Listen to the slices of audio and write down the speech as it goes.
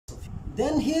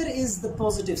Then here is the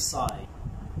positive side.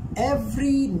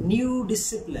 Every new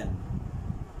discipline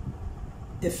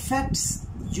affects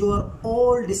your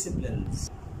old disciplines.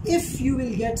 If you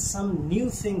will get some new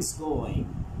things going,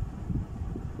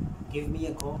 give me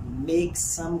a call. Make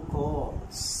some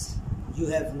calls you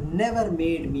have never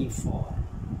made me for.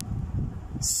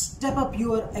 Step up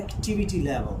your activity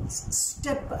levels.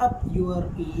 Step up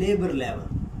your labor level.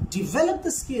 Develop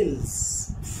the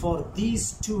skills for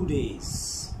these 2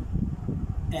 days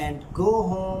and go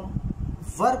home,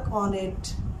 work on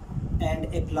it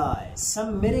and apply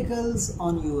some miracles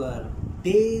on your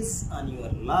days, on your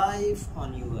life,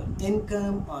 on your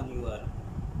income, on your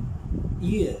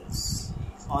years,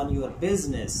 on your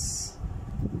business.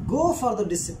 Go for the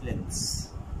disciplines,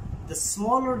 the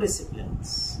smaller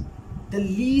disciplines, the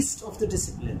least of the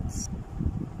disciplines.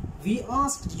 We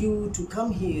asked you to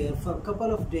come here for a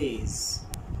couple of days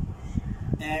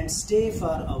and stay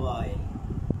for a while.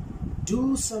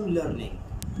 Do some learning.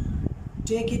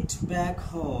 Take it back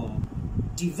home.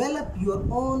 Develop your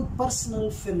own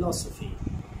personal philosophy.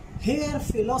 Here,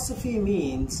 philosophy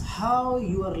means how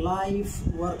your life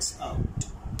works out.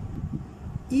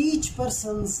 Each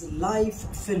person's life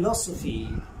philosophy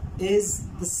is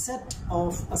the set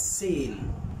of a sail.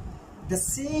 The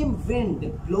same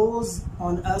wind blows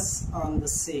on us on the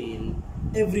sail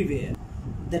everywhere.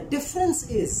 The difference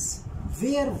is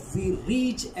where we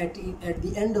reach at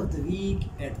the end of the week,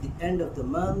 at the end of the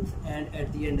month, and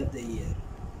at the end of the year.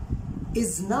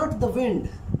 Is not the wind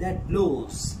that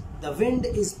blows. The wind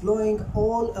is blowing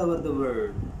all over the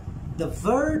world. The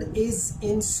world is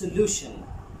in solution.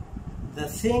 The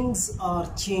things are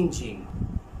changing.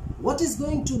 What is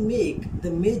going to make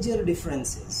the major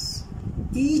differences?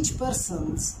 Each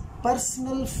person's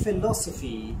personal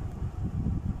philosophy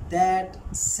that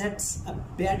sets a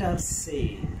better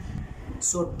sail.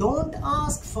 So don't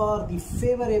ask for the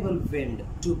favorable wind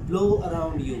to blow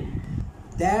around you.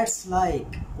 That's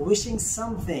like wishing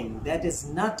something that is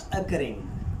not occurring.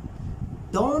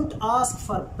 Don't ask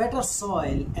for better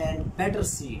soil and better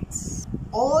seeds.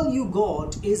 All you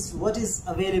got is what is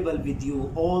available with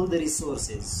you, all the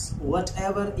resources.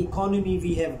 Whatever economy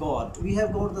we have got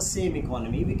the same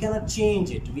economy. We cannot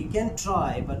change it. We can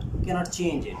try, but we cannot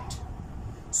change it.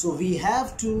 So we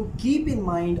have to keep in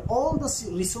mind all the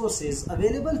resources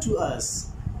available to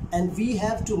us, and we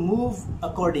have to move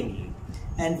accordingly.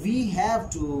 And we have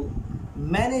to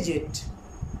manage it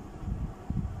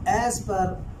as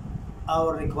per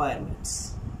our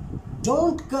requirements.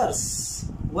 Don't curse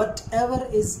whatever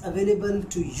is available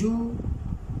to you.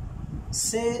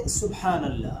 Say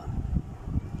Subhanallah.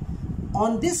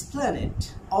 On this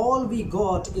planet, all we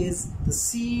got is the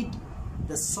seed,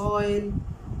 the soil,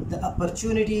 the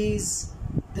opportunities,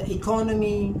 the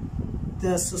economy,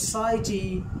 the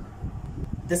society,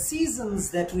 the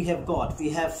seasons that we have got. We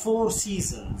have 4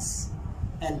 seasons,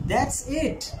 and that's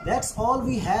it. That's all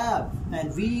we have,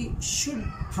 and we should be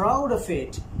proud of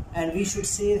it, and we should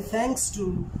say thanks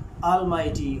to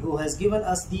Almighty who has given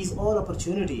us these all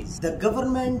opportunities. The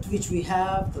government which we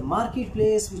have, the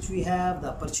marketplace which we have, the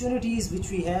opportunities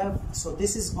which we have. So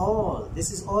this is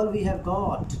all we have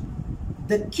got.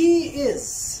 The key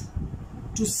is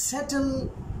to settle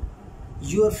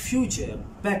your future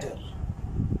better.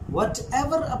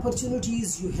 Whatever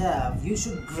opportunities you have, you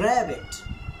should grab it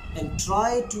and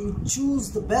try to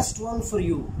choose the best one for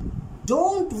you.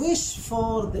 Don't wish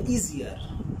for the easier,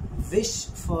 wish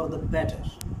for the better.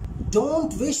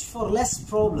 Don't wish for less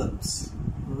problems,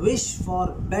 wish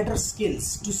for better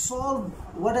skills to solve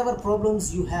whatever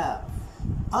problems you have.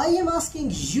 I am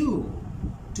asking you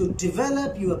to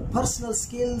develop your personal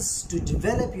skills, to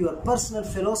develop your personal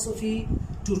philosophy,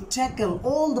 to tackle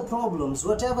all the problems,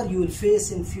 whatever you will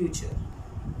face in future.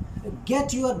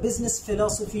 Get your business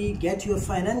philosophy, get your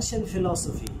financial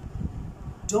philosophy.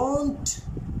 Don't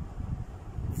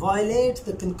violate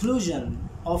the conclusion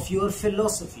of your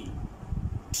philosophy.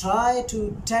 Try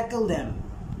to tackle them.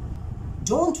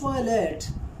 Don't violate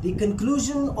the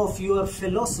conclusion of your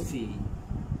philosophy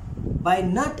by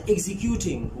not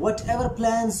executing whatever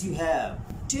plans you have.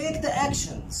 Take the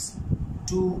actions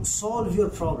to solve your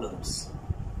problems.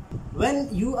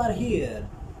 When you are here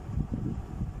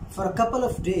for a couple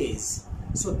of days,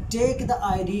 so take the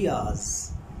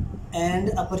ideas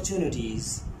and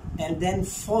opportunities and then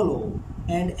follow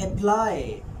and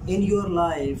apply in your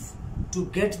life to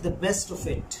get the best of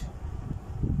it.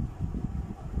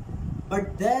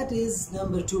 But that is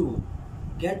number 2,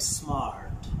 get smart.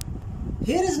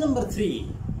 Here is number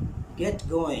 3, get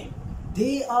going.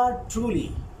 They are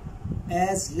truly,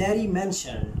 as Larry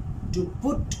mentioned, to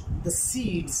put the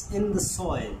seeds in the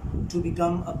soil to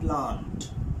become a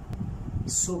plant.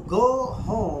 So go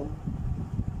home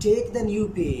take the new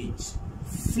page,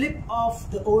 flip off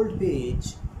the old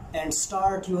page and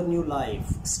start your new life,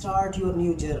 start your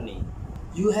new journey.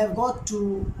 You have got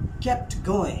to keep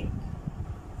going.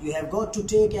 You have got to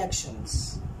take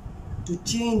actions to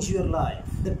change your life.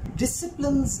 The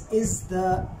disciplines is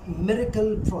the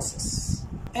miracle process.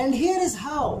 And here is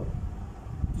how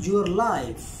your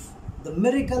life, the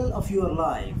miracle of your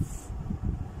life,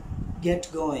 get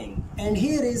going. And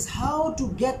here is how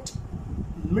to get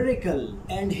miracle.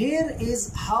 And here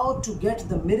is how to get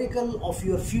the miracle of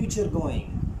your future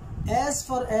going. As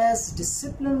far as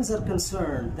disciplines are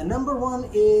concerned, the number one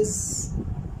is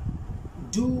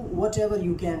do whatever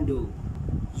you can do.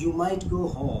 You might go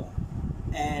home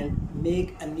and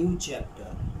make a new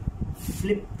chapter,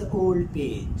 flip the old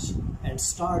page and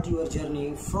start your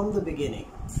journey from the beginning.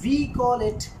 We call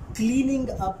it cleaning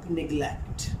up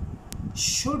neglect.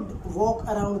 Should walk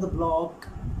around the block,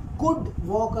 could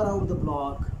walk around the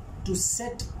block to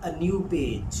set a new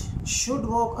page. Should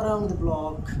walk around the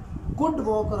block, could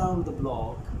walk around the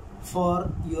block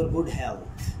for your good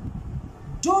health.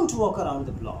 Don't walk around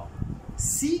the block.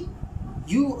 See,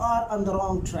 you are on the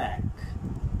wrong track.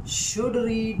 Should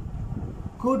read,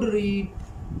 could read,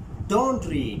 don't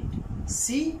read.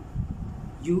 See,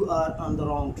 you are on the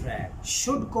wrong track.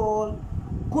 Should call,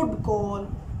 could call,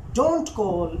 don't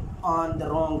call, on the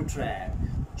wrong track.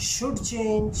 Should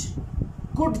change,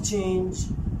 could change,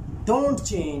 don't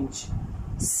change.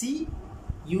 See,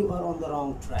 you are on the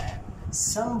wrong track.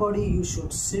 Somebody you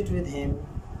should sit with him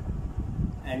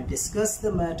and discuss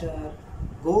the matter,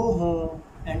 go home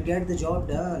and get the job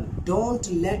done. Don't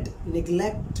let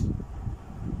neglect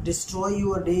destroy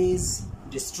your days,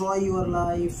 destroy your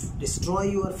life, destroy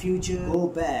your future. Go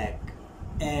back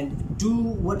and do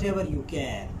whatever you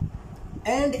can.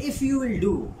 And if you will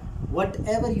do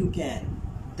whatever you can,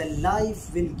 the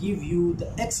life will give you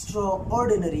the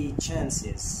extraordinary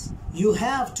chances. You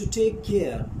have to take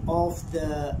care of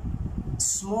the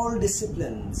small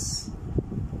disciplines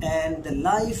and the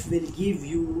life will give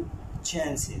you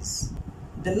chances.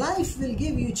 The life will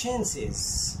give you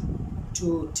chances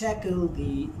to tackle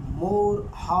the more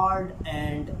hard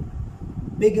and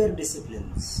bigger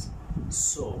disciplines.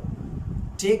 So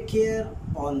take care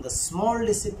on the small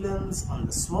disciplines, on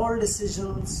the small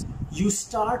decisions. You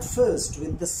start first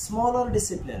with the smaller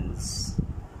disciplines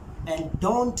and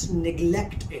don't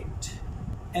neglect it,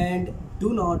 and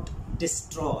do not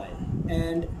destroy,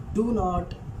 and do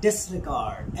not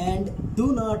disregard, and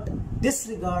do not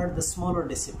disregard the smaller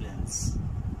disciplines.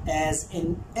 As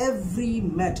in every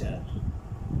matter,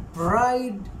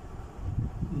 pride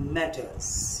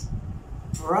matters.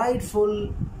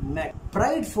 Prideful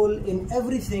in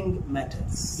everything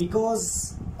matters,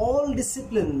 because all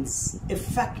disciplines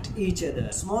affect each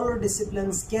other. Smaller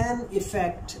disciplines can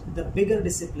affect the bigger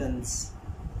disciplines.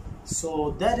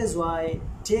 So that is why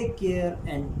take care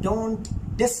and don't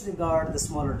disregard the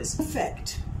smaller disciplines. In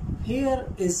fact, here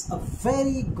is a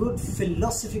very good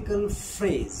philosophical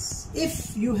phrase.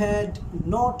 If you had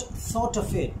not thought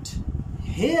of it,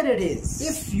 here it is.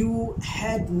 If you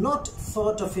had not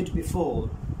thought of it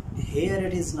before, here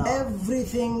it is now.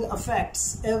 Everything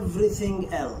affects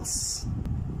everything else.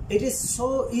 It is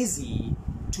so easy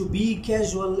to be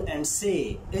casual and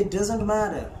say it doesn't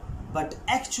matter, but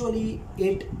actually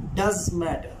it does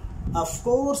matter. Of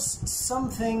course,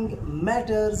 something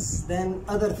matters than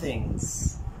other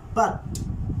things, but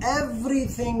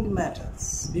everything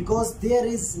matters, because there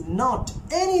is not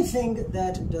anything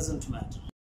that doesn't matter.